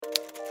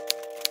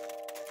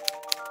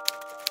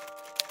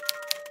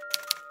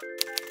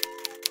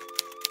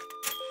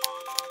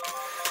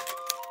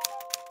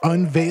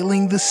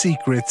unveiling the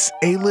secrets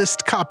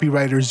A-list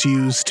copywriters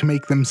use to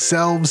make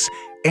themselves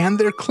and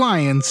their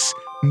clients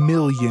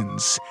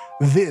millions.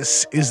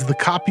 This is the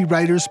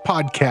Copywriters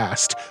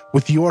Podcast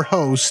with your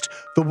host,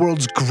 the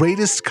world's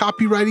greatest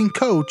copywriting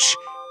coach,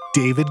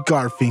 David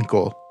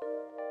Garfinkel.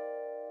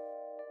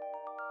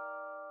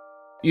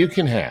 You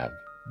can have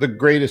the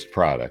greatest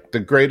product, the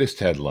greatest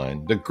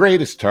headline, the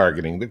greatest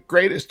targeting, the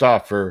greatest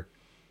offer,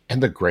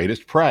 and the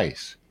greatest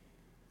price.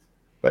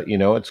 But you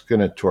know, it's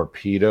going to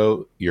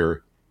torpedo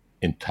your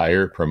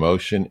entire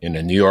promotion in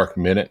a New York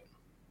minute.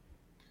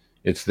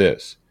 It's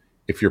this: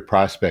 if your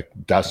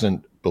prospect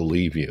doesn't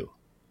believe you.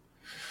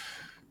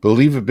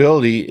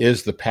 Believability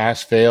is the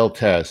pass-fail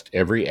test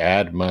every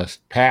ad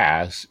must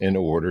pass in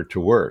order to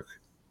work,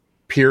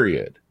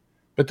 period.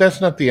 But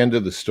that's not the end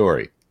of the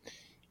story.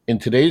 In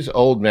today's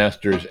Old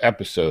Masters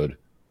episode,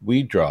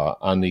 we draw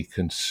on the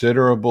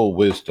considerable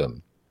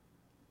wisdom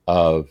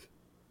of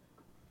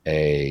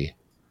a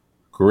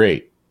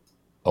great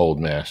old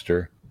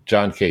master,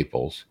 John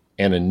Caples,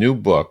 and a new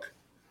book,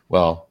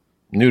 well,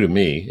 new to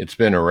me, it's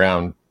been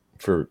around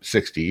for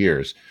 60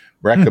 years,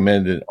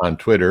 recommended on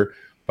Twitter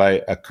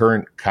by a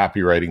current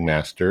copywriting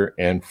master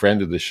and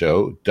friend of the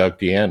show, Doug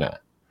Deanna.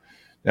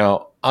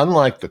 Now,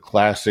 unlike the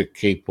classic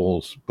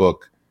Caples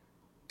book,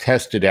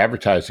 Tested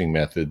Advertising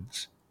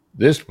Methods,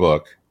 this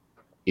book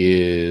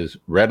is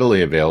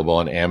readily available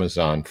on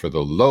Amazon for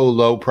the low,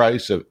 low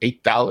price of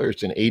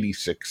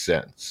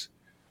 $8.86.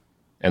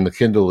 And the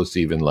Kindle is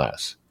even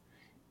less.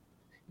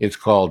 It's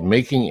called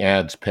Making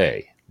Ads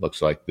Pay.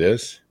 Looks like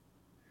this.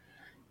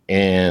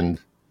 And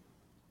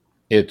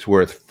it's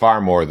worth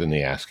far more than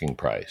the asking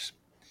price.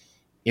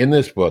 In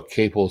this book,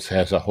 Caples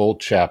has a whole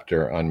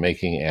chapter on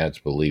making ads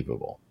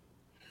believable.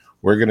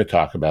 We're going to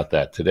talk about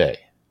that today.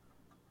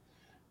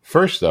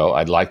 First, though,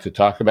 I'd like to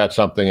talk about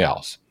something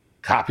else.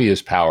 Copy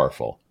is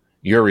powerful.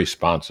 You're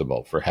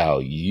responsible for how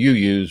you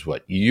use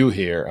what you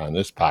hear on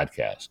this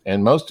podcast.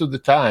 And most of the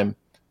time,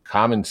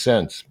 common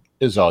sense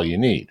is all you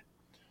need.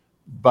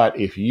 But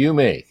if you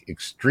make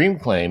extreme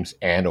claims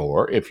and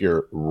or if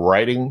you're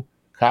writing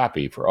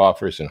copy for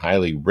offers in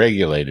highly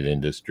regulated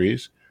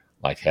industries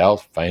like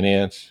health,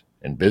 finance,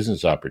 and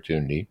business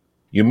opportunity,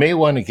 you may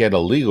want to get a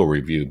legal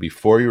review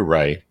before you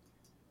write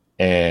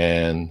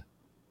and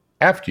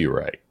after you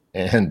write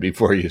and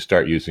before you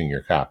start using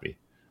your copy.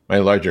 My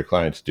larger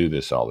clients do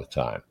this all the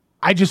time.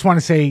 I just want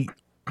to say,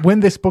 when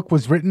this book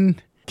was written,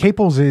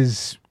 Caples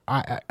is,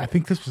 I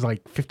think this was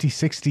like 50,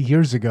 60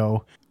 years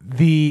ago.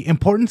 The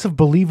importance of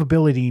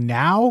believability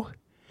now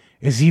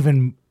is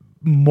even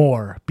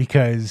more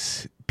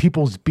because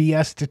people's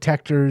BS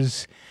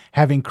detectors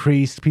have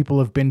increased. People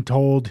have been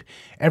told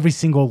every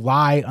single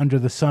lie under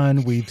the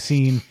sun. We've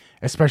seen,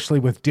 especially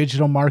with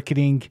digital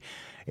marketing,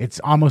 it's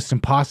almost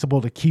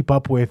impossible to keep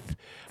up with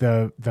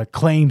the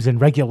claims and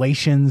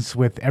regulations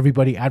with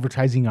everybody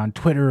advertising on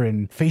Twitter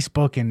and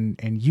Facebook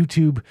and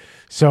YouTube.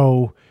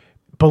 So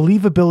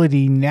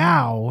believability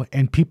now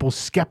and people's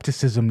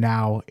skepticism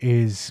now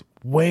is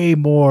way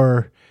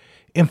more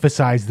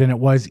emphasized than it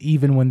was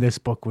even when this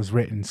book was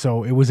written.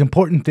 So it was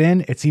important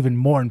then. It's even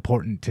more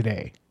important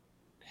today.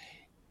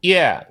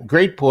 Yeah,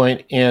 great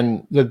point.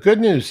 And the good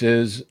news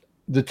is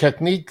the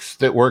techniques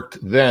that worked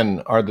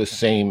then are the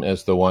same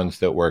as the ones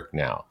that work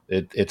now.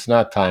 It's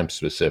not time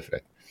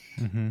specific.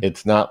 Mm-hmm.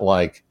 It's not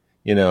like,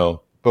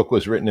 book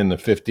was written in the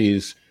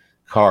 50s.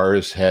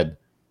 Cars had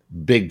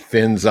big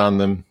fins on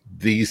them.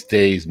 These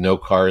days, new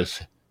cars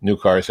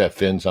have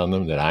fins on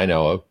them that I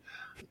know of.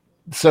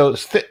 So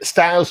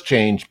styles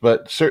change,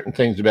 but certain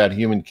things about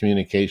human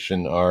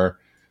communication are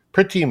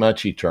pretty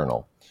much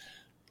eternal.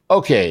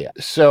 Okay,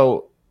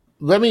 so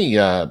let me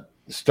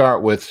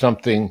start with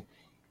something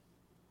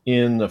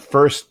in the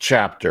first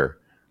chapter.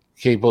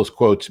 Caples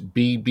quotes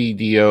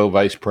BBDO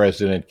Vice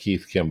President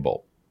Keith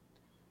Kimball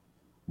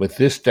with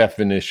this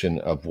definition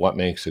of what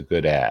makes a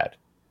good ad.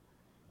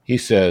 He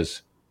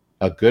says,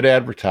 a good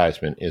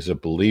advertisement is a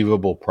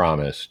believable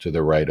promise to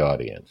the right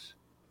audience.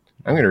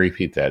 I'm going to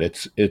repeat that.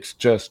 It's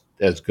just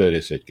as good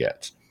as it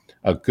gets.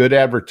 A good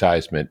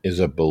advertisement is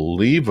a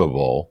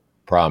believable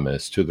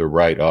promise to the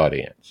right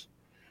audience.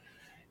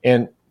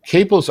 And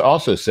Caples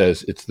also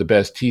says it's the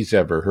best he's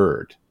ever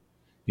heard.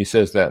 He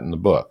says that in the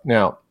book.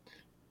 Now,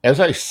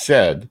 as I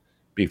said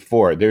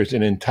before, there's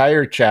an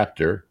entire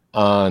chapter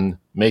on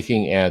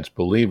making ads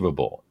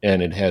believable,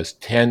 and it has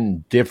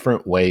 10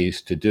 different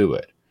ways to do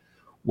it.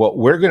 What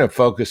we're going to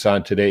focus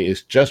on today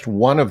is just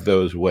one of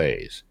those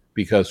ways,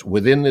 because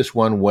within this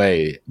one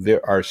way,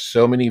 there are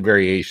so many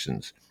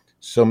variations,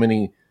 so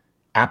many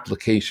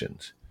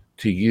applications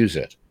to use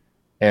it.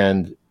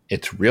 And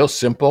it's real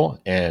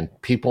simple, and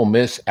people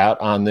miss out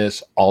on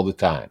this all the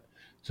time.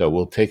 So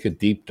we'll take a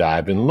deep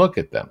dive and look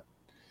at them.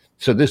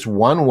 So this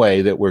one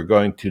way that we're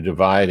going to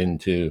divide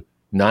into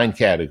 9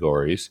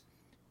 categories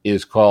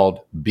is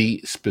called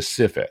Be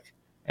Specific.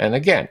 And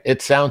again,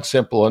 it sounds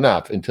simple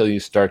enough until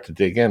you start to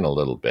dig in a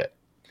little bit.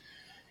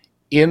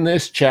 In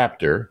this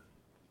chapter,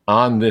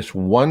 on this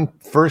one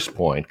first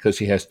point, because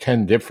he has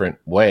 10 different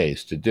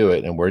ways to do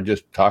it, and we're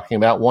just talking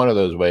about one of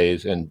those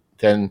ways and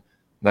 10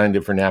 nine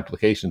different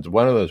applications of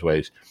one of those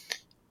ways.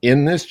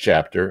 In this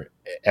chapter,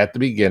 at the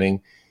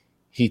beginning,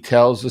 he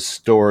tells a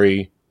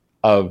story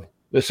of,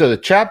 so the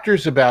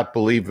chapter's about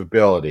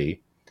believability,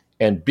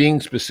 and being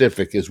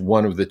specific is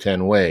one of the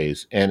 10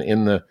 ways. And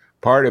in the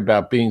part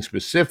about being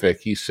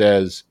specific, he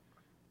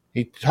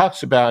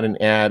talks about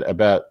an ad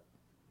about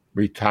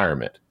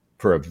retirement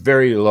for a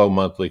very low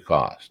monthly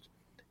cost.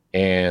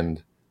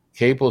 And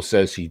Caples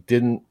says he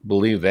didn't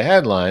believe the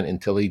headline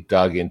until he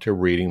dug into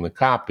reading the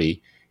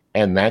copy,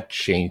 and that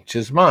changed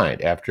his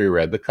mind after he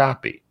read the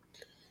copy.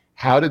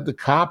 How did the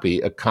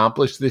copy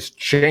accomplish this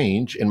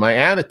change in my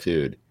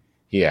attitude?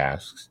 He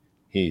asks.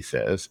 He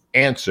says,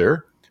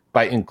 answer,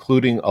 by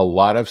including a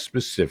lot of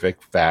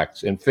specific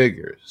facts and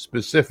figures,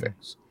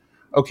 specifics.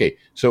 Okay,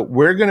 so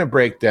we're going to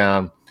break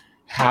down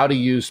how to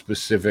use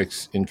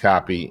specifics in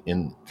copy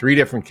in 3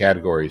 different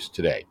categories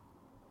today.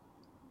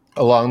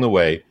 Along the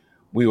way,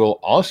 we will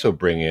also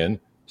bring in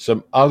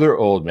some other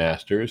old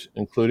masters,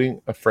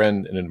 including a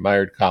friend and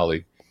admired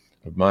colleague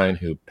of mine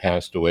who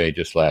passed away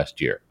just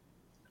last year.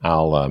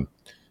 I'll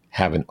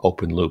have an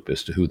open loop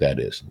as to who that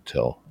is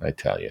until I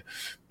tell you.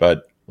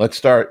 But let's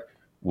start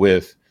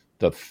with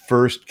the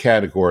first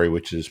category,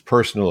 which is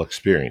personal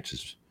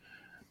experiences,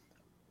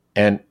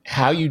 and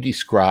how you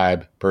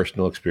describe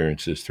personal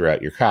experiences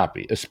throughout your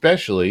copy,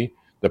 especially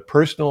the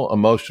personal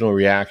emotional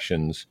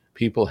reactions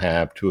people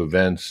have to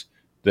events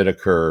that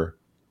occur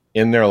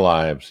in their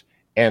lives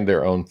and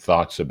their own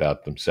thoughts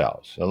about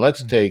themselves. So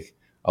let's take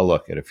a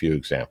look at a few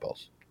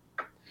examples.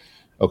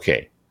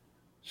 Okay,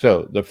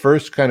 so the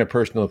first kind of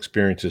personal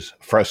experience is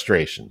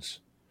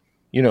frustrations.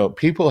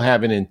 People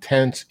have an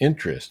intense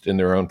interest in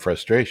their own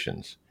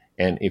frustrations.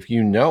 And if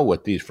you know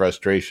what these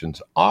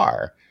frustrations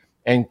are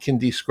and can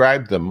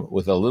describe them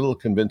with a little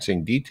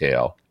convincing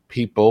detail,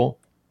 people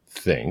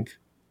think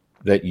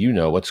that you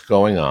know what's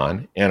going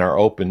on and are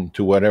open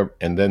to whatever,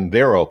 and then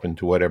they're open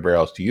to whatever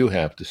else you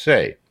have to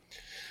say.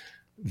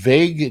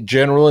 Vague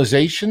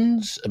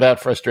generalizations about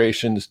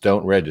frustrations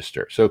don't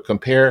register. So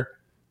compare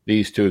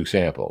these 2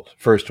 examples.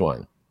 First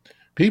one,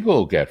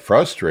 people get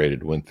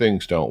frustrated when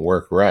things don't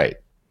work right.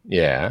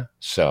 Yeah,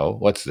 so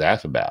what's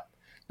that about?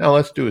 Now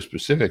let's do a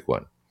specific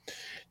one.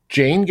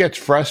 Jane gets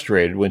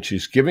frustrated when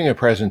she's giving a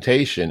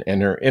presentation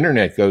and her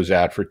internet goes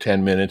out for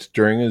 10 minutes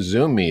during a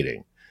Zoom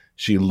meeting.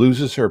 She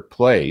loses her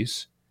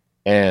place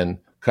and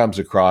comes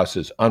across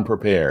as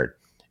unprepared,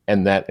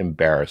 and that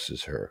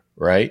embarrasses her,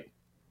 right?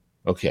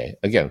 Okay,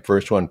 again,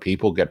 first one,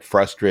 people get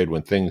frustrated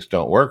when things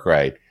don't work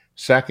right.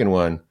 Second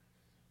one,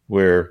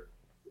 we're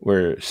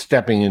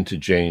stepping into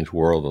Jane's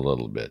world a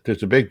little bit.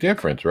 There's a big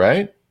difference,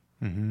 right?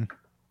 Mm-hmm.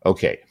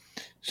 Okay,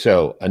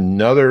 so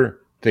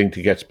another thing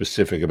to get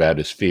specific about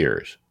is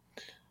fears.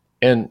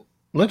 And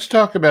let's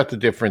talk about the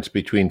difference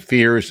between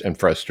fears and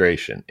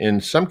frustration.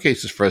 In some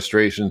cases,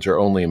 frustrations are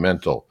only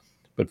mental,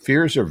 but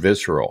fears are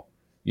visceral.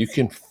 You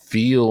can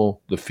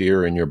feel the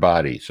fear in your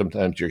body.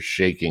 Sometimes you're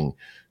shaking.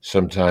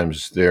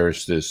 Sometimes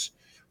there's this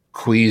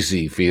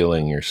queasy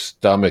feeling. Your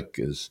stomach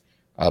is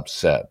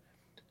upset.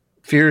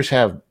 Fears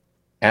have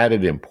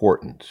added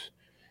importance.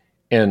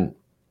 And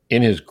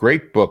in his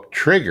great book,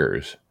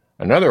 Triggers,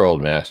 another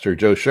old master,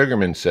 Joe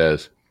Sugarman,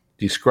 says,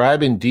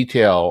 describe in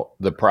detail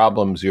the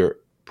problems your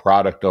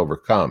product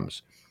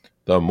overcomes.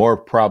 The more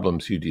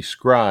problems you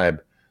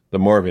describe, the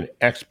more of an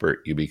expert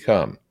you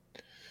become.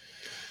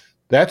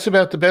 That's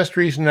about the best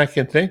reason I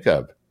can think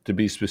of to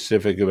be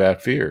specific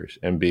about fears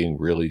and being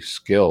really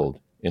skilled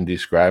in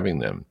describing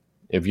them.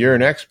 If you're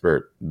an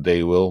expert,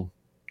 they will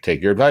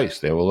take your advice.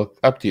 They will look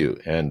up to you,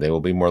 and they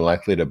will be more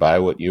likely to buy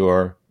what you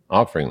are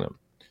offering them.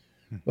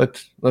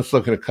 Let's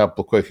look at a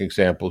couple quick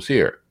examples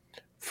here.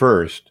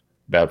 First,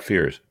 about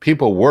fears.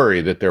 People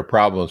worry that their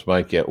problems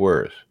might get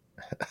worse.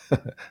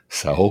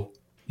 So,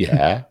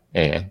 yeah,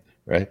 and,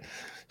 right?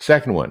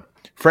 Second one,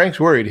 Frank's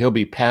worried he'll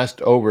be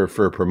passed over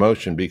for a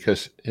promotion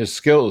because his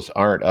skills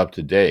aren't up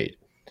to date.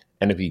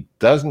 And if he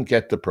doesn't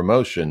get the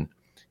promotion,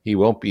 he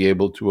won't be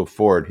able to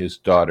afford his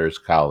daughter's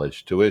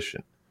college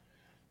tuition.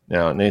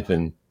 Now,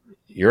 Nathan,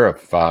 you're a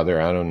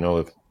father. I don't know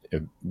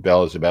if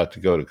Bella's about to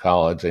go to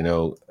college. I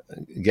know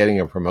getting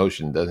a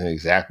promotion doesn't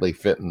exactly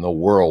fit in the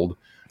world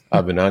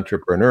of an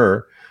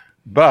entrepreneur,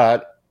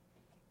 but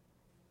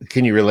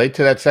can you relate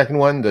to that second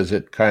one? Does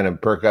it kind of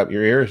perk up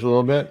your ears a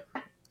little bit?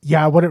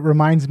 Yeah, what it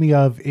reminds me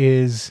of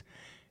is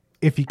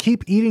if you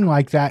keep eating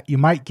like that, you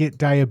might get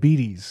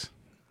diabetes.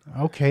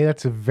 Okay,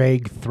 that's a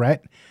vague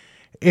threat.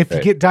 If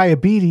you get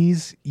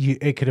diabetes,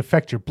 it could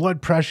affect your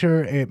blood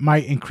pressure. It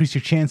might increase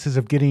your chances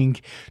of getting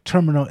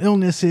terminal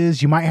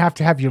illnesses. You might have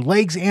to have your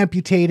legs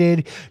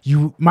amputated.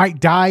 You might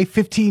die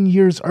 15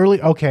 years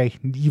early. Okay,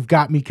 you've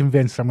got me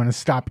convinced. I'm going to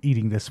stop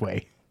eating this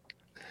way.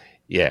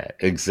 Yeah,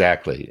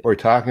 exactly. We're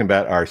talking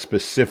about our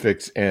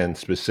specifics and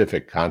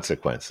specific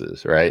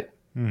consequences, right?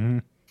 Mm-hmm.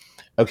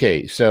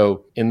 Okay,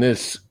 so in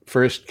this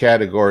first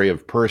category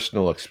of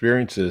personal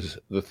experiences,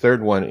 the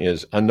third one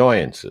is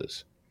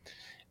annoyances.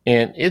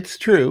 And it's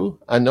true,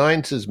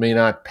 annoyances may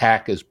not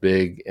pack as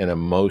big an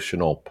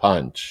emotional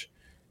punch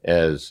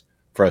as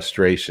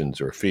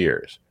frustrations or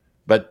fears,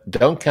 but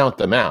don't count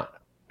them out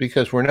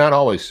because we're not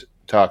always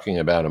talking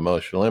about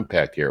emotional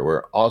impact here.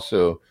 We're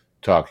also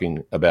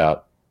talking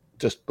about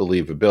just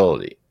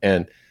believability.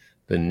 And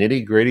the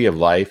nitty gritty of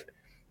life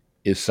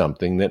is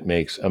something that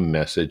makes a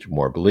message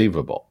more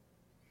believable.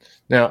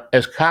 Now,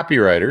 as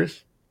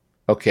copywriters,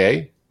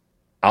 okay,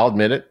 I'll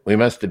admit it, we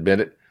must admit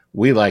it,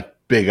 we like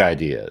big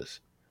ideas.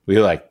 We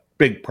like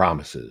big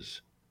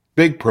promises,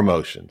 big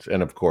promotions,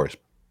 and of course,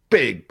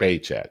 big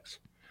paychecks.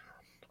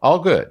 All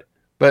good.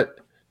 But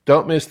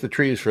don't miss the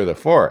trees for the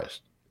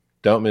forest.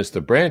 Don't miss the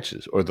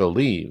branches or the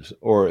leaves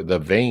or the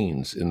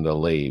veins in the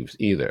leaves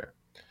either.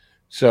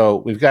 So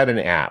we've got an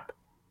app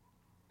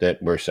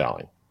that we're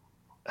selling,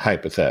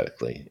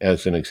 hypothetically,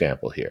 as an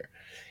example here.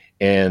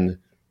 And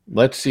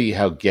let's see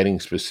how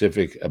getting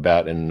specific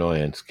about an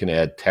annoyance can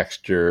add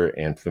texture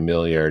and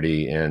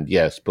familiarity and,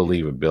 yes,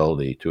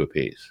 believability to a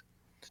piece.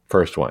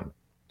 First one.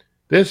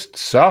 This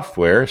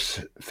software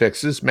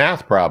fixes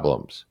math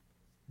problems.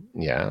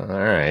 Yeah, all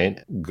right,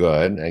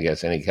 good. I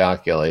guess any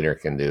calculator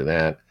can do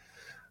that.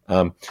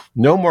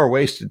 No more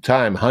wasted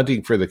time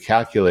hunting for the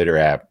calculator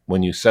app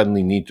when you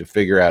suddenly need to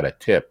figure out a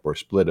tip or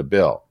split a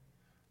bill.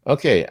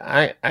 Okay,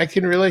 I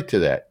can relate to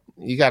that.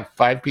 You got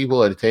 5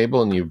 people at a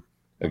table and you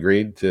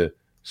agreed to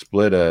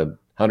split a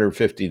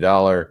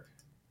 $150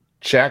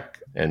 check,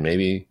 and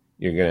maybe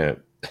you're going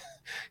to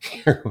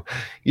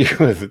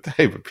you're the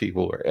type of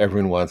people where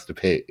everyone wants to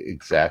pay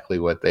exactly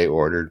what they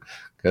ordered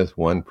because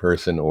one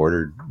person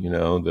ordered,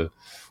 the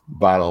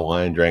bottle of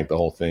wine, drank the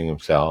whole thing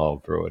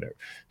himself or whatever.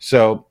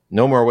 So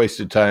no more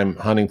wasted time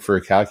hunting for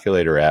a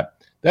calculator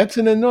app. That's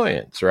an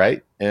annoyance,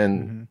 right?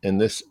 And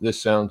this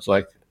sounds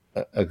like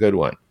a good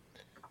one.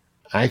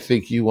 I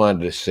think you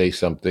wanted to say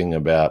something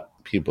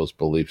about people's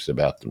beliefs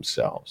about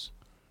themselves.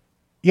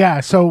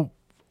 Yeah, so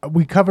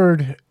we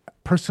covered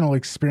personal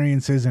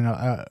experiences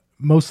and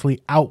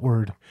mostly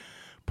outward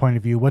point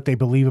of view, what they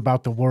believe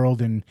about the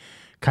world and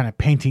kind of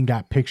painting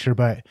that picture.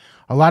 But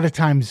a lot of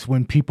times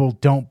when people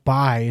don't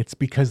buy, it's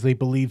because they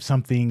believe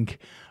something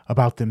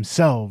about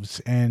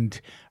themselves.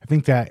 And I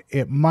think that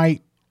it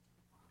might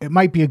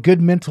be a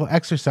good mental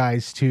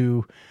exercise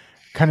to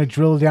kind of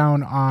drill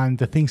down on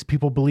the things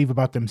people believe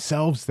about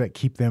themselves that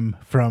keep them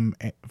from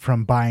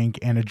buying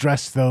and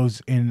address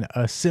those in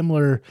a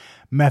similar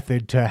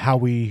method to how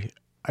we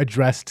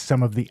addressed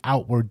some of the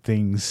outward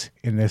things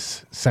in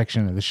this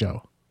section of the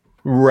show.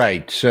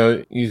 Right.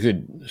 So you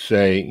could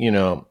say,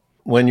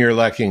 when you're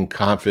lacking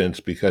confidence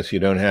because you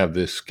don't have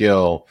this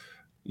skill,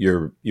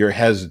 you're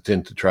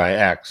hesitant to try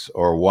X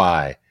or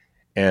Y,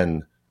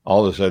 and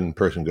all of a sudden,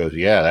 person goes,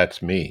 "Yeah,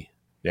 that's me.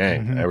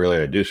 Dang, I really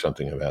got to do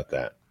something about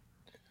that."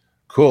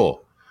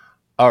 Cool.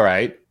 All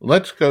right.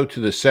 Let's go to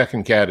the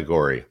second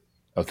category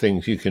of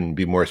things you can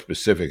be more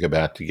specific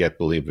about to get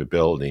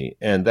believability,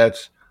 and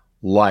that's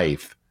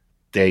life,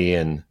 day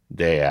in,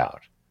 day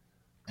out.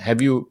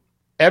 Have you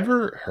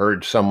ever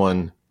heard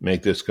someone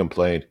make this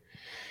complaint?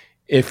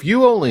 If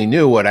you only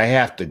knew what I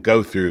have to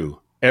go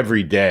through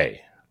every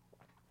day.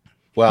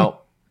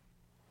 Well,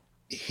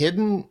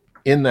 hidden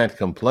in that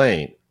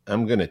complaint,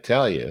 I'm going to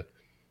tell you,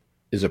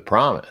 is a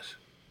promise.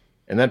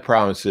 And that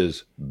promise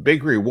is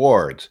big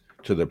rewards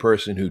to the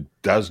person who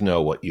does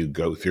know what you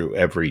go through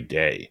every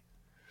day.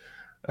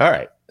 All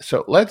right.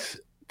 So let's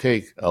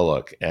take a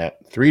look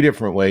at 3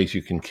 different ways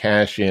you can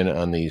cash in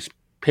on these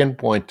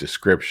pinpoint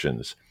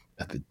descriptions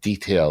of the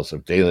details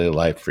of daily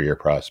life for your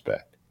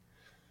prospect.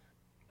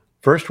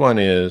 First one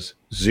is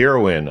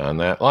zero in on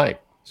that life.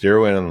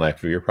 Zero in on the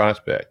life of your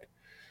prospect.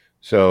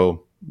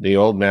 So the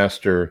old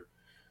master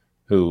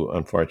who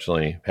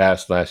unfortunately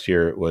passed last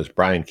year was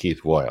Brian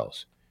Keith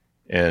Voiles.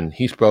 And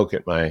he spoke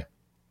at my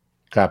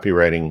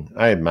copywriting.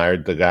 I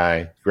admired the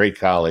guy, great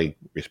colleague,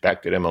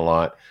 respected him a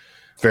lot,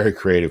 very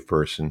creative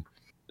person.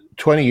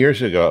 20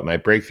 years ago at my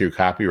breakthrough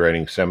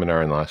copywriting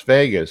seminar in Las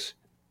Vegas,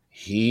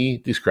 he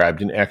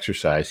described an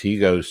exercise he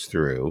goes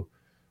through,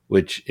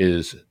 which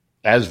is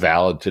as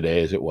valid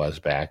today as it was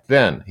back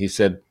then. He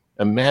said,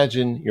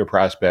 imagine your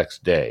prospect's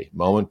day,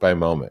 moment by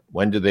moment.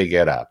 When do they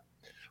get up?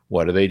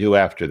 What do they do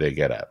after they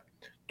get up?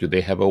 Do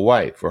they have a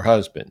wife or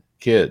husband,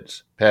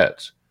 kids,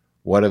 pets?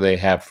 What do they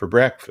have for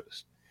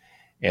breakfast?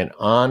 And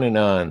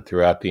on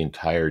throughout the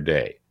entire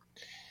day.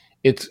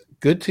 It's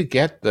good to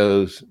get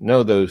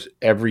know those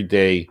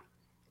everyday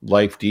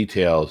life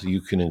details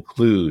you can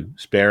include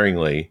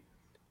sparingly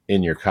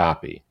in your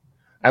copy.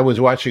 I was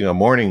watching a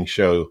morning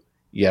show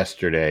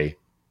yesterday,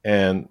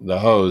 and the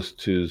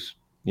host, who's,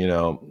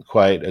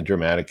 quite a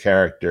dramatic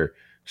character,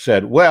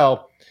 said,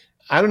 well,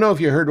 I don't know if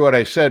you heard what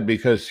I said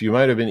because you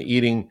might have been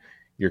eating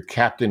your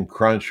Captain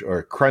Crunch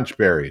or Crunch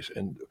Berries.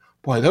 And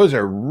boy, those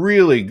are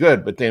really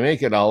good, but they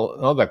make it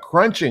all the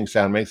crunching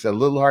sound makes it a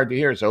little hard to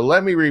hear. So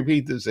let me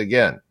repeat this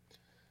again.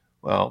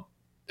 Well,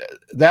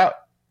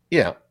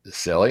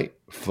 silly,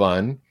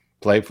 fun,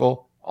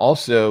 playful.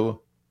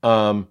 Also,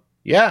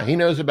 he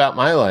knows about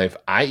my life.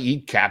 I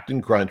eat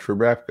Captain Crunch for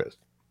breakfast.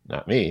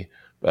 Not me,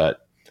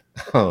 but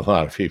a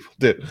lot of people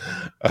do.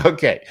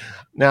 Okay,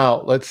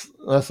 now let's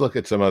look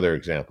at some other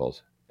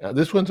examples.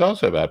 This one's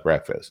also about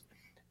breakfast.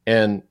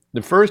 And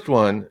the first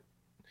one,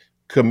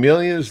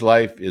 Camelia's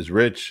life is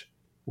rich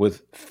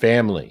with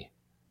family,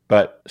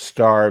 but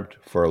starved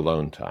for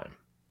alone time.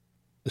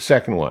 The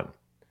second one,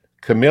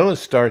 Camilla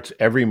starts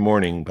every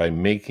morning by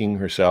making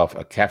herself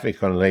a cafe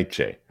con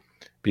leche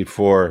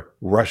before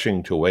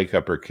rushing to wake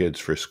up her kids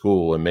for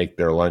school and make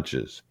their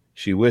lunches.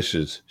 She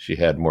wishes she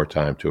had more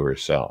time to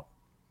herself.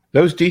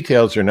 Those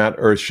details are not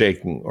earth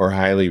shaking or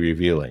highly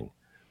revealing,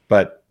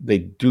 but they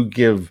do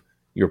give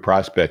your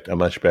prospect a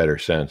much better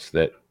sense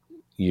that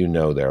you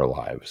know their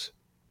lives.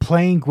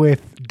 Playing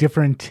with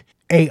different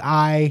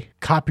AI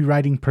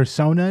copywriting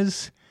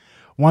personas,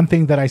 one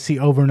thing that I see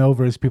over and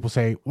over is people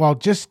say, well,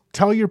 just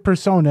tell your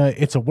persona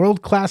it's a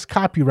world-class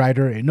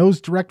copywriter, it knows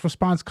direct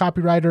response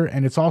copywriter,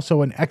 and it's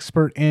also an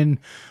expert in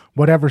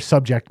whatever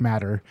subject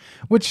matter,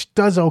 which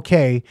does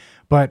okay.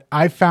 But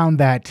I found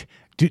that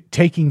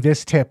taking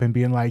this tip and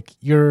being like,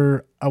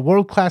 you're a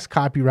world-class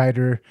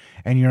copywriter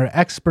and you're an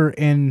expert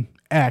in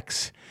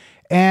X,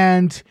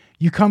 and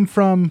you come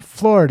from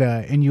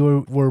Florida and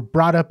you were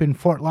brought up in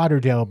Fort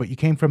Lauderdale, but you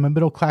came from a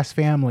middle-class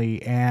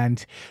family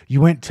and you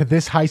went to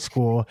this high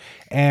school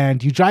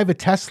and you drive a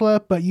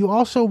Tesla, but you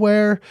also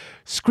wear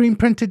screen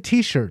printed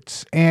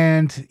t-shirts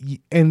and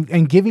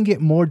giving it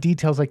more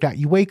details like that.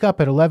 You wake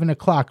up at 11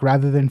 o'clock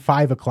rather than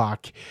 5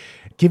 o'clock.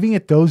 Giving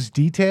it those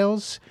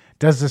details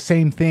does the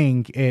same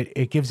thing.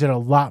 It gives it a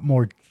lot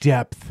more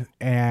depth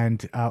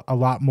and a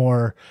lot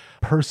more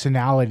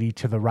personality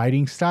to the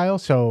writing style.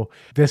 So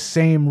this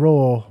same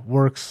role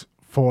works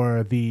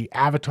for the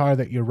avatar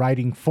that you're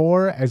writing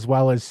for, as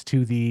well as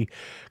to the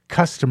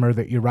customer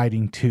that you're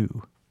writing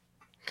to.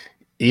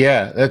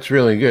 Yeah, that's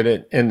really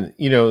good. And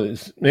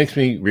it makes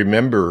me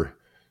remember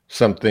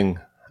something.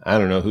 I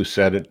don't know who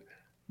said it.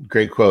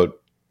 Great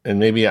quote. And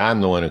maybe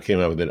I'm the one who came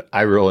up with it.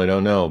 I really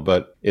don't know.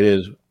 But it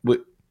is,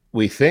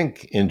 we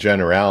think in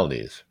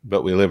generalities,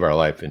 but we live our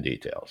life in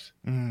details.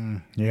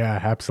 Yeah,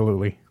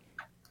 absolutely.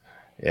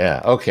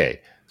 Yeah.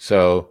 Okay.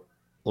 So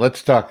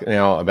let's talk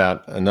now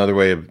about another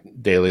way of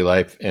daily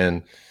life,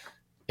 and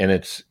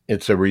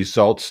it's a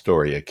results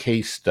story, a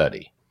case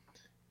study,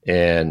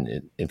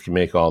 and it can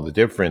make all the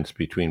difference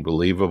between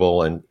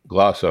believable and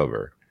gloss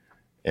over.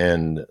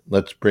 And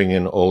let's bring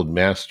in old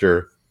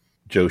master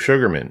Joe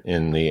Sugarman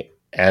in the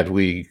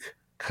Adweek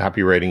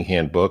Copywriting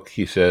Handbook.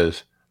 He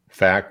says,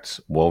 facts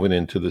woven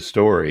into the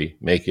story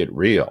make it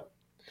real.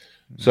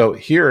 So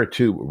here are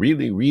two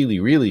really, really,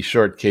 really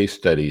short case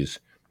studies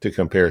to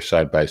compare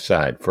side by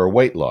side for a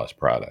weight loss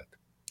product.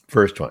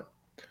 First one,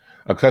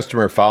 a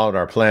customer followed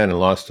our plan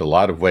and lost a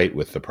lot of weight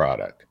with the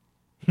product.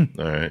 All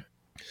right.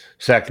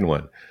 Second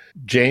one,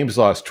 James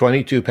lost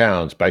 22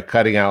 pounds by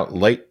cutting out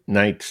late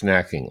night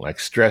snacking, like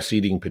stress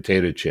eating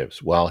potato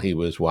chips while he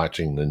was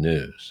watching the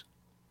news.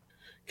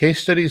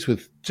 Case studies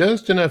with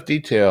just enough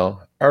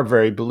detail are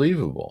very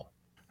believable.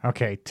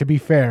 Okay, to be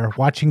fair,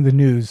 watching the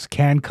news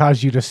can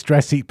cause you to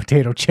stress eat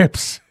potato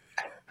chips.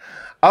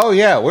 Oh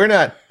yeah, we're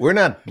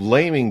not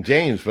blaming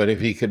James, but if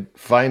he could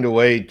find a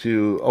way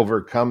to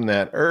overcome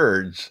that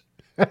urge,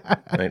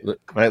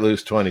 might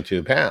lose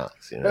 22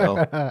 pounds,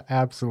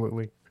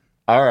 Absolutely.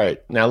 All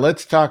right, now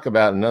let's talk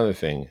about another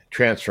thing,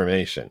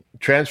 transformation.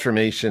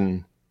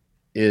 Transformation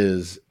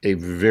is a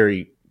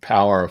very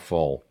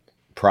powerful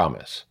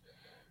promise.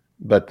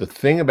 But the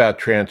thing about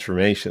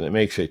transformation that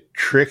makes it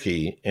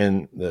tricky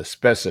in the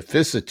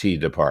specificity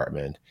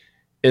department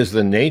is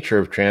the nature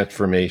of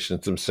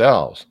transformations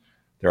themselves.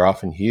 They're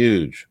often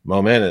huge,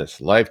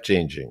 momentous,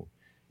 life-changing,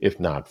 if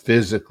not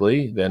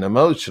physically, then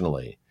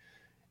emotionally.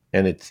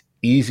 And it's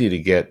easy to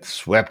get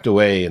swept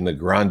away in the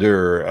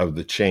grandeur of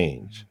the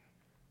change.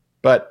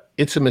 But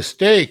it's a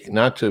mistake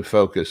not to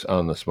focus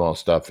on the small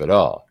stuff at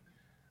all.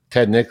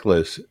 Ted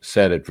Nicholas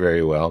said it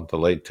very well, the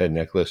late Ted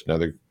Nicholas,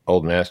 another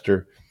old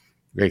master,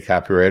 great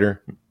copywriter.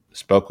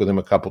 Spoke with him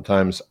a couple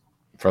times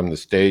from the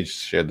stage,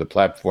 shared the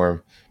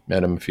platform,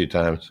 met him a few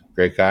times.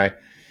 Great guy.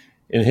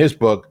 In his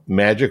book,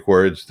 Magic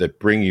Words That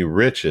Bring You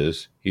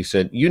Riches, he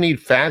said, you need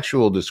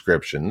factual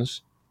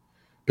descriptions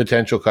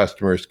potential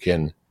customers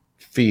can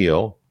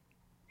feel,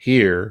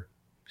 hear,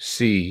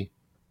 see,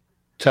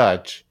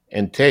 touch,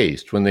 and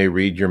taste when they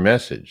read your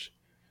message.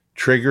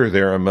 Trigger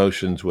their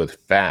emotions with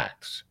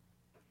facts.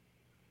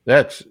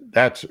 That's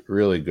a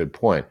really good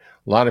point.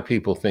 A lot of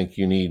people think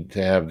you need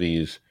to have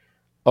these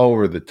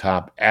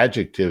over-the-top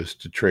adjectives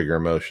to trigger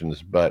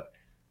emotions, but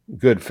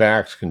good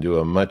facts can do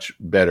a much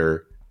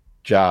better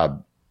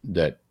job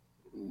that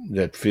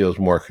feels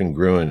more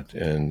congruent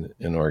and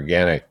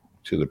organic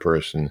to the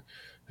person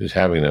who's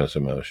having those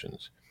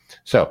emotions.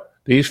 So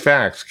these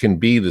facts can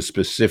be the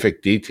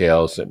specific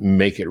details that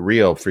make it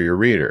real for your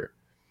reader.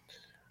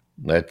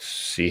 Let's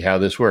see how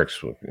this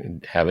works. We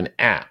have an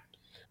app.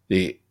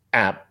 The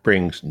app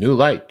brings new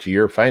light to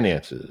your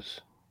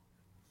finances.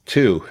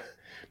 2,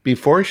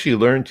 before she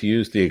learned to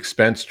use the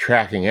expense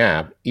tracking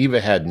app,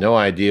 Eva had no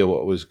idea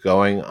what was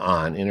going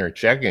on in her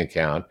checking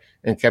account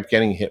and kept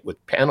getting hit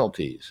with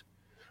penalties.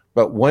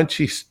 But once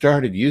she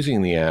started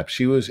using the app,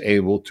 she was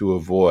able to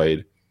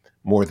avoid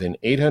more than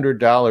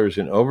 $800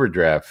 in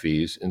overdraft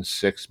fees in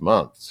 6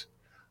 months.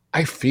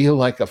 I feel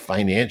like a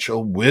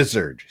financial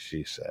wizard,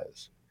 she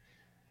says.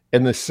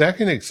 In the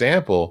second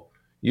example,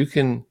 you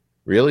can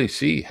really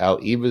see how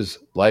Eva's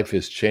life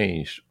has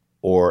changed,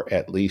 or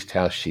at least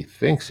how she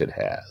thinks it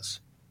has.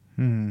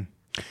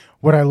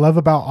 What I love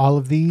about all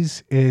of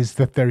these is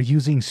that they're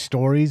using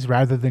stories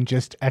rather than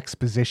just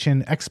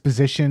exposition.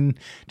 Exposition,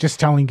 just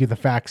telling you the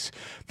facts.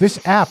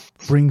 This app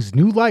brings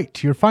new light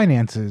to your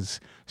finances.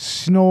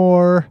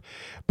 Snore.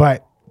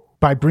 But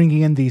by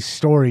bringing in these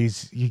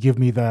stories, you give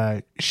me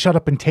the shut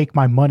up and take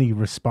my money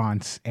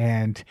response.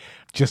 And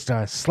just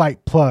a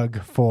slight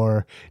plug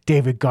for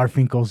David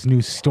Garfinkel's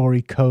new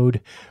story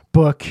code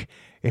book.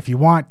 If you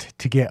want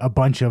to get a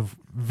bunch of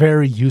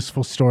very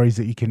useful stories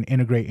that you can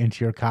integrate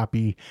into your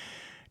copy,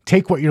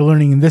 take what you're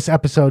learning in this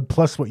episode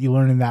plus what you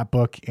learn in that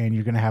book, and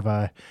you're going to have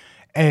a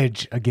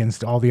edge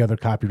against all the other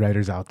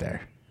copywriters out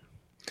there.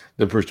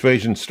 The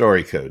Persuasion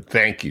Story Code.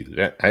 Thank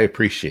you. I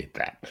appreciate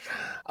that.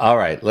 All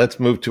right, let's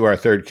move to our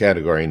third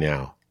category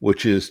now,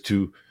 which is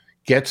to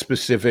get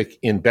specific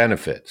in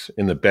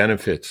the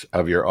benefits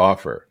of your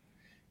offer.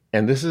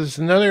 And this is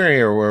another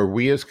area where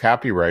we as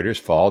copywriters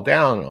fall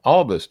down.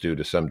 All of us do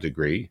to some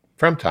degree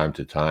from time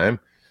to time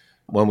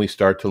when we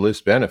start to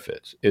list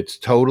benefits. It's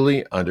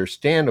totally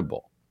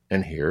understandable.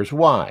 And here's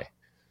why.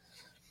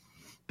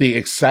 The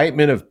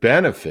excitement of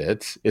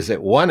benefits is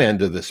at one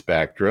end of the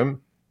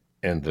spectrum,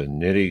 and the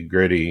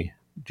nitty-gritty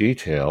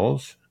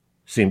details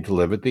seem to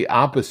live at the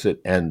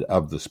opposite end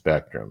of the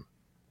spectrum.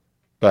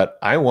 But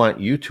I want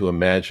you to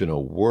imagine a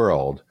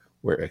world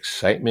where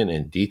excitement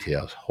and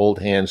details hold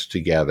hands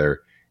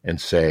together and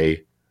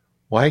say,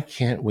 why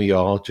can't we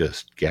all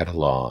just get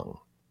along?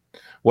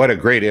 What a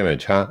great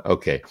image, huh?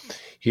 Okay,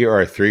 here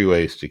are 3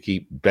 ways to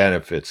keep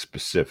benefits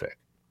specific.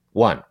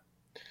 1,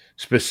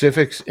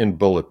 specifics in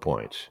bullet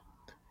points.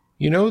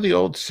 You know the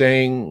old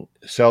saying,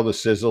 sell the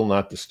sizzle,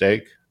 not the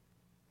steak?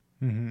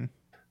 Mm-hmm.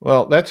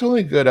 Well, that's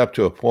only good up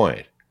to a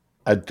point.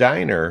 A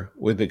diner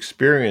with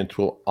experience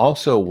will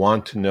also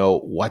want to know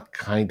what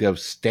kind of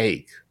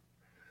steak.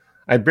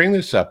 I bring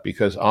this up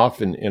because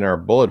often in our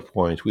bullet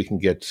points, we can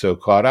get so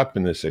caught up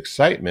in this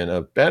excitement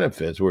of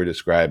benefits we're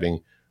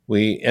describing,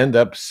 we end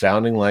up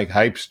sounding like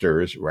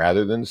hypesters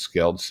rather than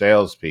skilled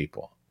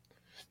salespeople.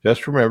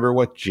 Just remember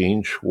what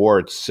Gene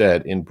Schwartz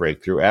said in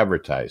Breakthrough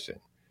Advertising.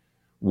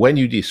 When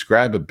you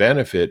describe a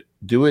benefit,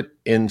 do it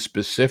in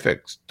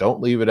specifics.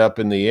 Don't leave it up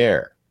in the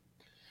air.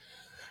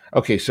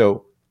 Okay,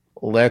 so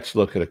let's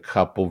look at a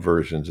couple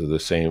versions of the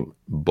same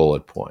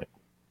bullet point.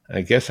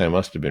 I guess I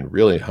must have been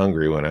really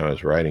hungry when I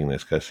was writing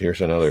this, because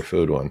here's another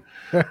food one.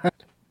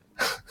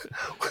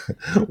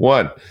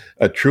 1,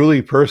 a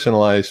truly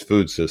personalized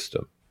food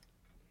system.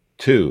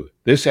 2,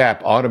 this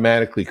app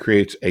automatically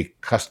creates a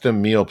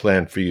custom meal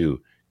plan for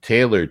you,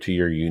 tailored to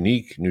your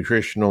unique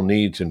nutritional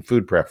needs and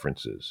food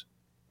preferences.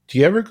 Do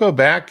you ever go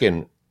back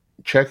and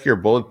check your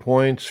bullet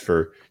points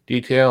for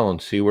detail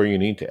and see where you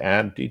need to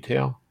add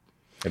detail?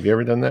 Have you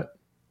ever done that?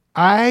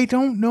 I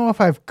don't know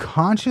if I've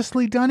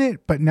consciously done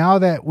it, but now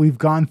that we've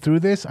gone through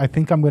this, I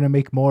think I'm going to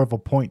make more of a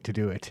point to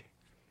do it.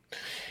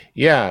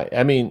 Yeah,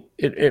 I mean,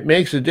 it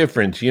makes a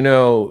difference. You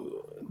know,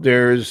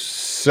 there's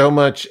so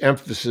much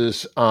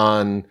emphasis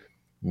on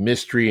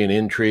mystery and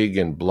intrigue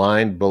and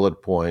blind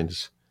bullet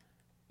points.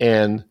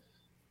 And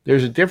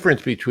there's a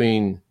difference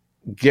between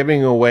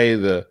giving away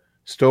the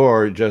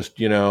store, just,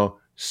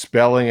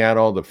 spelling out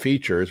all the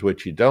features,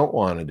 which you don't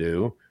want to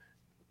do,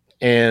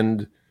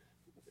 and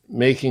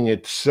making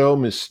it so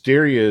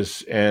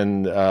mysterious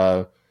and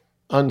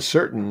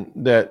uncertain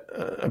that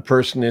a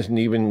person isn't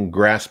even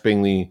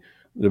grasping the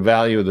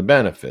value of the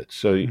benefits.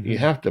 So you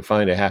have to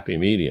find a happy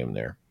medium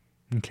there.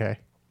 Okay.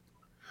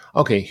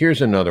 Okay,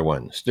 here's another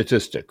one,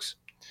 statistics.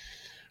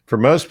 For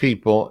most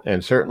people,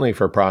 and certainly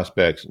for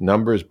prospects,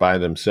 numbers by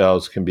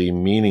themselves can be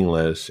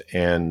meaningless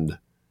and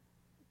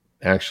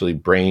actually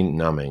brain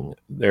numbing.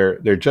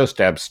 They're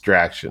just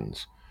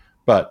abstractions.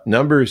 But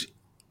numbers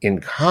in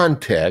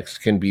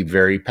context can be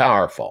very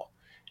powerful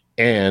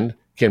and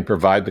can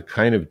provide the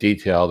kind of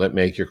detail that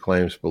make your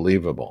claims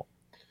believable.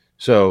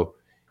 So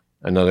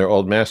another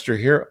old master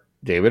here,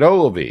 David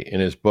Ogilvy, in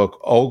his book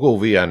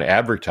Ogilvy on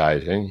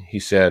Advertising, he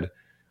said,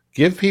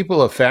 give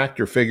people a fact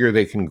or figure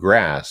they can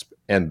grasp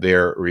and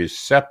their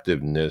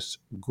receptiveness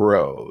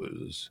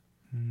grows.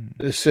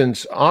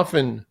 Since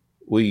often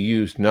we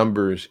use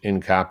numbers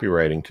in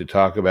copywriting to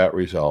talk about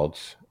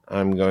results,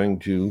 I'm going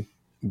to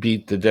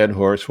beat the dead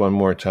horse one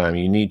more time.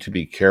 You need to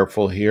be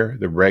careful here.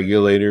 The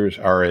regulators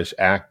are as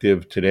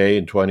active today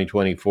in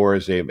 2024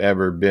 as they've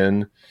ever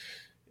been.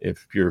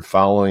 If you're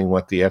following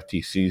what the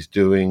FTC is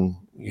doing,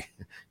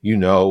 you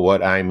know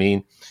what I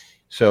mean.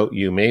 So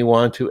you may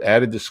want to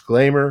add a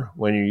disclaimer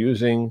when you're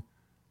using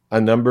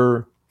a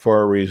number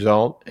for a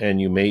result,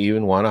 and you may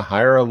even want to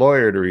hire a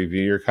lawyer to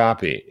review your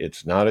copy.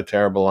 It's not a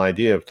terrible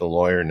idea if the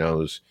lawyer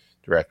knows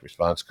direct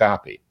response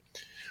copy.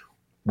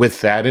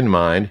 With that in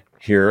mind,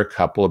 here are a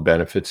couple of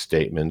benefit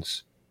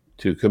statements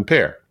to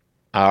compare.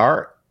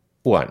 Our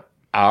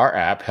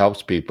app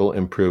helps people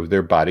improve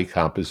their body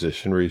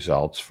composition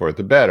results for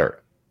the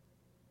better.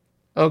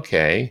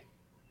 Okay.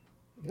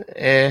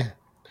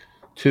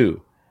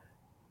 2,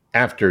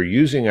 after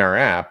using our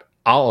app,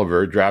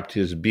 Oliver dropped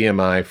his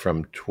BMI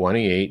from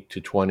 28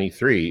 to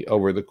 23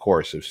 over the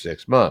course of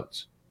 6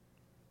 months.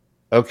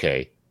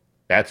 Okay,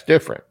 that's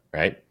different,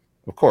 right?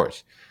 Of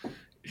course.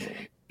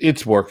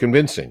 It's more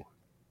convincing.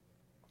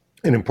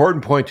 An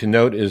important point to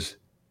note is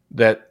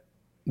that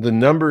the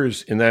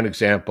numbers in that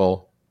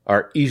example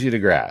are easy to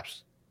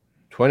grasp: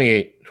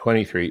 28,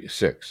 23,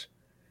 6.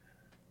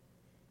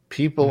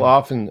 People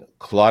often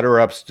clutter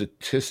up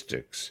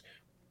statistics,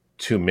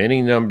 too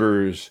many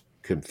numbers,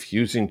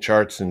 confusing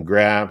charts and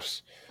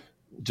graphs,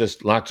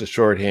 just lots of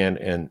shorthand,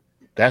 and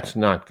that's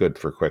not good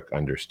for quick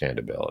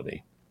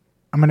understandability.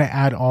 I'm going to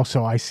add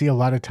also, I see a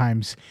lot of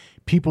times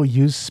people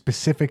use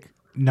specific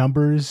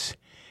numbers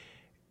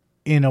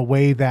in a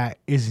way that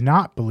is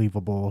not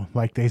believable.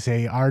 Like they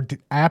say, our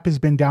app has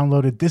been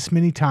downloaded this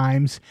many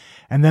times,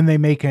 and then they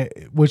make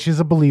it, which is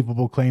a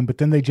believable claim, but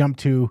then they jump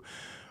to,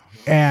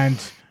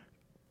 and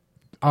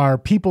our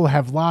people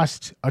have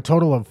lost a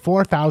total of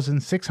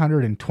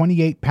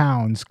 4,628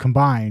 pounds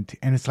combined.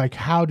 And it's like,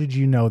 how did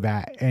you know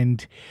that?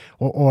 And,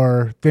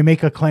 or they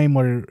make a claim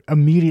where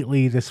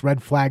immediately this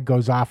red flag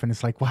goes off, and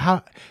it's like, well,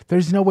 how,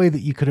 there's no way that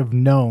you could have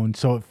known.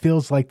 So it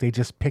feels like they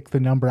just pick the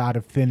number out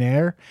of thin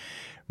air.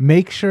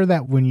 Make sure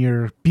that when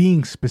you're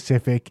being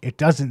specific, it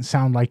doesn't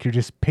sound like you're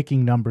just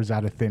picking numbers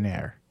out of thin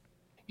air.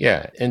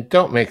 Yeah, and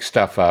don't make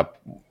stuff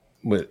up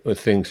with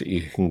things that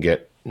you can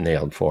get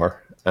nailed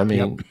for. I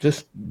mean,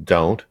 Just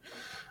don't.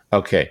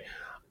 Okay.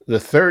 The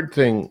third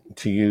thing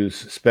to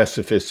use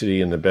specificity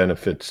in the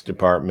benefits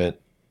department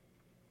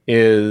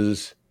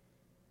is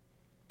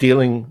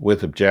dealing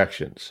with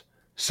objections.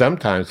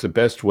 Sometimes the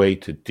best way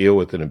to deal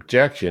with an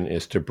objection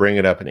is to bring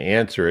it up and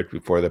answer it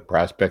before the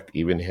prospect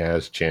even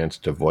has a chance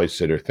to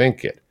voice it or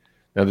think it.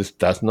 Now, this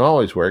doesn't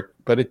always work,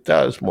 but it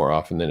does more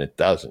often than it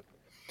doesn't.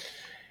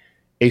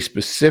 A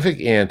specific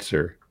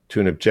answer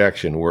to an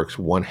objection works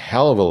one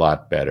hell of a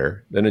lot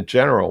better than a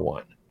general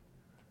one.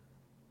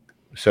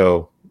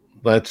 So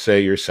let's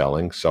say you're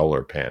selling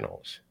solar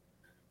panels.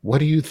 What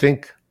do you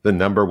think the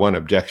number one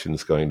objection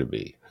is going to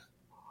be?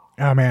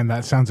 Oh man,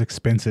 that sounds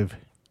expensive.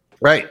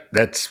 Right.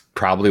 That's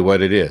probably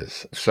what it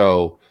is.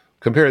 So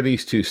compare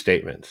these two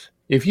statements.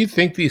 If you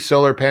think these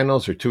solar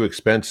panels are too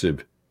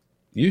expensive,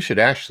 you should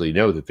actually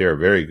know that they're a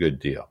very good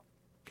deal.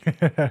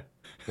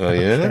 Oh,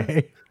 yeah?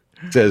 Okay.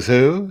 Says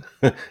who?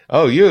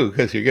 Oh, you,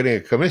 because you're getting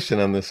a commission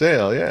on the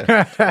sale.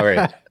 Yeah. All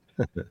right.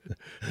 All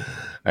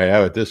right.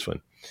 How about this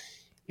one?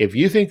 If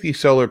you think these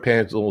solar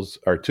panels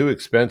are too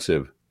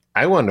expensive,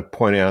 I want to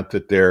point out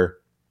that they're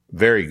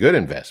very good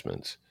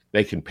investments.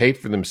 They can pay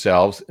for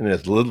themselves in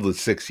as little as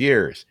 6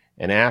 years.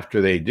 And after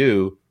they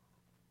do,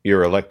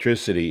 your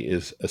electricity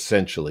is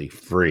essentially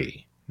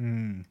free.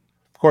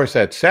 Of course,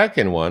 that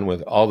second one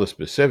with all the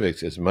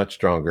specifics is a much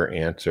stronger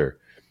answer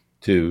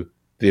to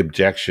the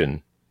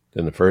objection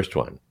than the first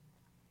one.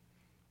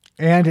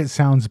 And it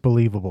sounds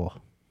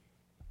believable.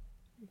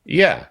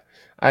 Yeah.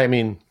 I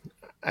mean,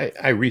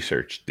 I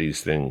researched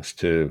these things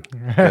too.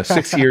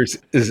 6 years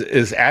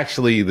is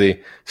actually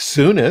the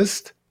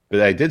soonest,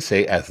 but I did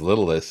say as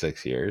little as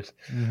 6 years,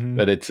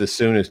 but it's the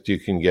soonest you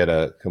can get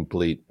a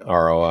complete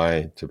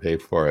ROI to pay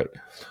for it.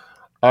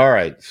 All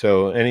right.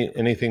 So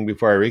anything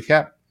before I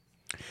recap?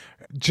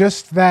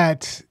 Just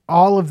that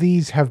all of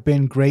these have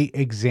been great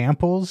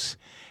examples.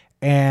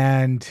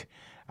 And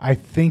I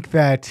think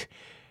that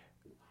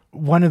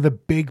one of the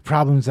big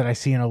problems that I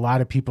see in a lot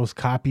of people's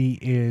copy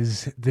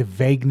is the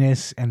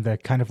vagueness and the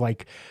kind of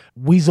like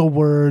weasel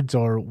words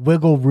or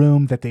wiggle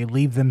room that they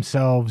leave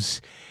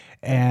themselves.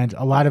 And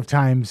a lot of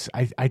times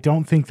I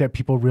don't think that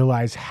people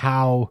realize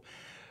how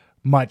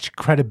much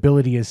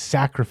credibility is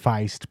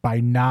sacrificed by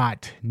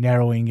not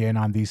narrowing in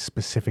on these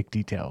specific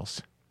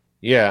details.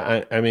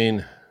 Yeah, I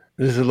mean,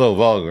 this is a little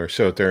vulgar,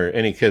 so if there are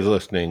any kids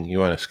listening, you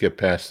want to skip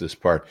past this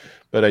part.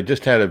 But I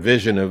just had a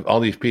vision of all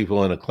these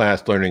people in a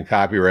class learning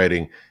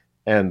copywriting,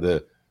 and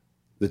the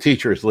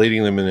teacher is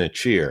leading them in a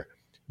cheer.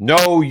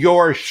 Know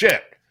your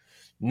shit.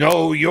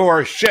 Know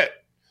your shit.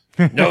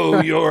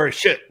 Know your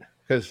shit.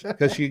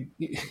 Because you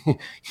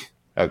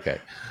okay.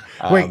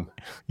 Wait,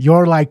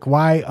 you're like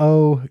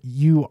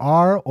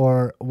Y-O-U-R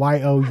or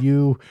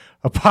Y-O-U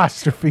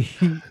apostrophe?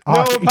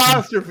 No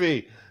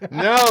apostrophe.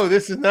 No,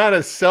 this is not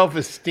a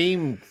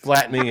self-esteem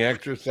flattening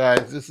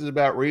exercise. This is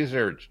about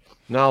research,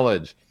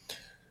 knowledge.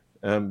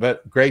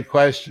 But great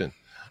question.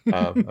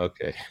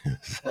 Okay.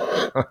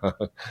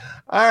 All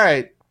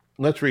right.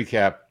 Let's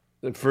recap.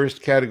 The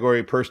first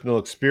category, personal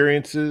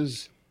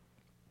experiences,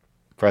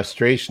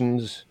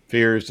 frustrations,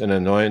 fears, and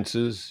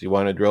annoyances. You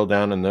want to drill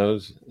down on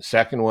those.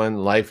 Second one,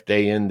 life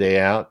day in, day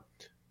out.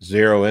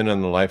 Zero in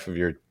on the life of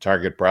your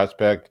target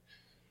prospect.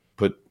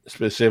 Put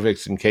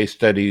specifics in case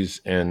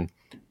studies and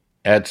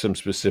add some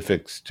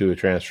specifics to a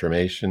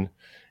transformation.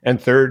 And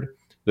third,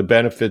 the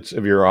benefits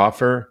of your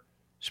offer,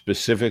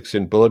 specifics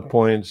in bullet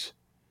points.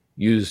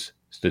 Use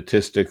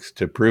statistics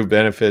to prove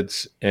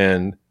benefits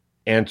and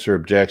answer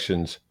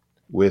objections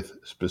with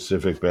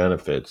specific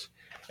benefits.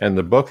 And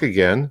the book,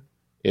 again,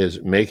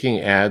 is Making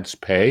Ads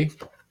Pay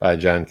by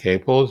John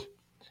Caples.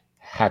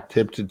 hat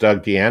tip to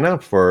Doug Deanna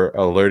for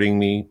alerting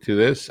me to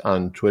this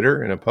on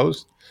Twitter in a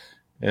post.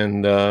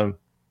 And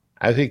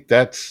I think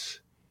that's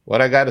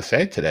what I got to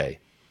say today.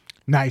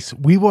 Nice.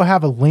 We will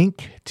have a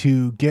link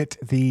to get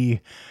the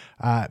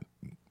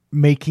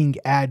Making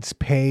Ads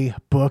Pay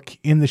book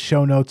in the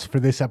show notes for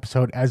this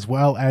episode, as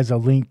well as a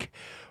link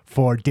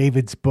for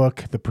David's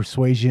book, The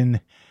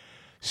Persuasion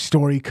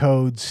Story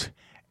Codes.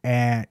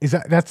 And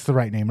that's the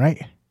right name,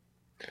 right?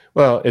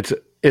 Well,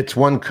 it's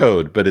one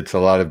code, but it's a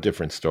lot of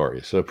different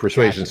stories. So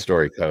Persuasion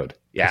Story Code.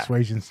 Yeah.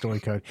 Persuasion Story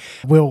Code.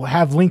 We'll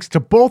have links to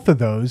both of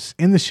those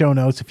in the show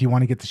notes. If you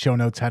want to get the show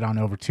notes, head on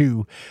over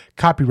to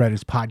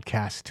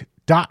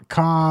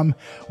copywriterspodcast.com.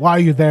 While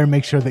you're there,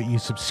 make sure that you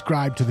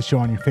subscribe to the show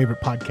on your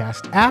favorite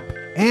podcast app.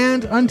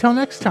 And until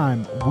next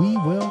time, we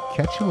will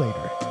catch you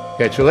later.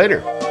 Catch you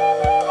later.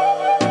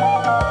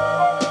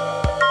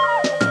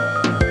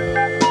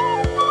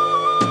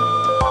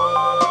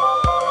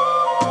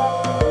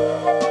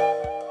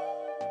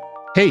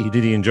 Hey,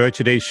 did you enjoy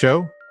today's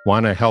show?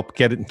 Want to help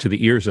get it into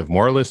the ears of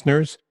more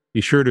listeners?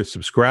 Be sure to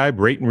subscribe,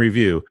 rate, and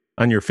review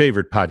on your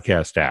favorite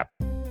podcast app.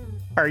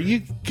 Are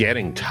you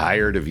getting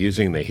tired of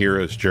using the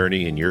hero's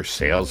journey in your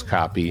sales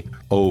copy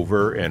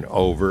over and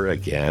over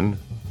again?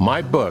 My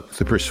book,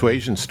 The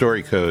Persuasion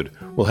Story Code,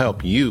 will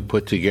help you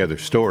put together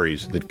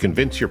stories that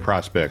convince your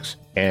prospects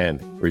and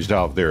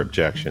resolve their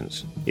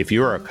objections. If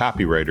you are a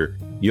copywriter,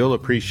 you'll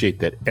appreciate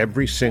that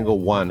every single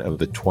one of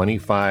the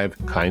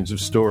 25 kinds of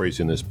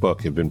stories in this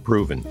book have been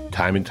proven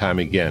time and time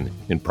again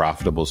in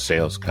profitable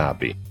sales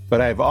copy.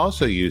 But I've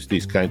also used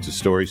these kinds of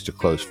stories to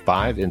close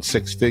 5- and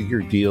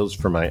 6-figure deals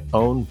for my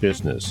own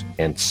business,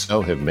 and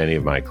so have many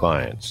of my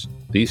clients.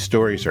 These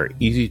stories are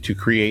easy to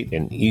create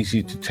and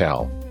easy to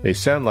tell. They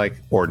sound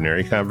like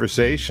ordinary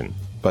conversation,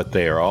 but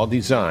they are all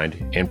designed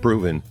and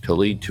proven to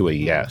lead to a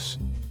yes.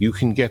 You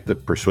can get the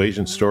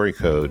Persuasion Story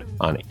Code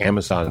on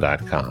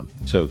Amazon.com.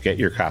 So get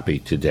your copy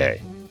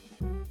today.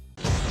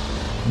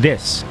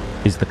 This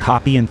is the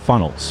Copy and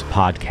Funnels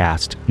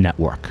Podcast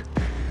Network.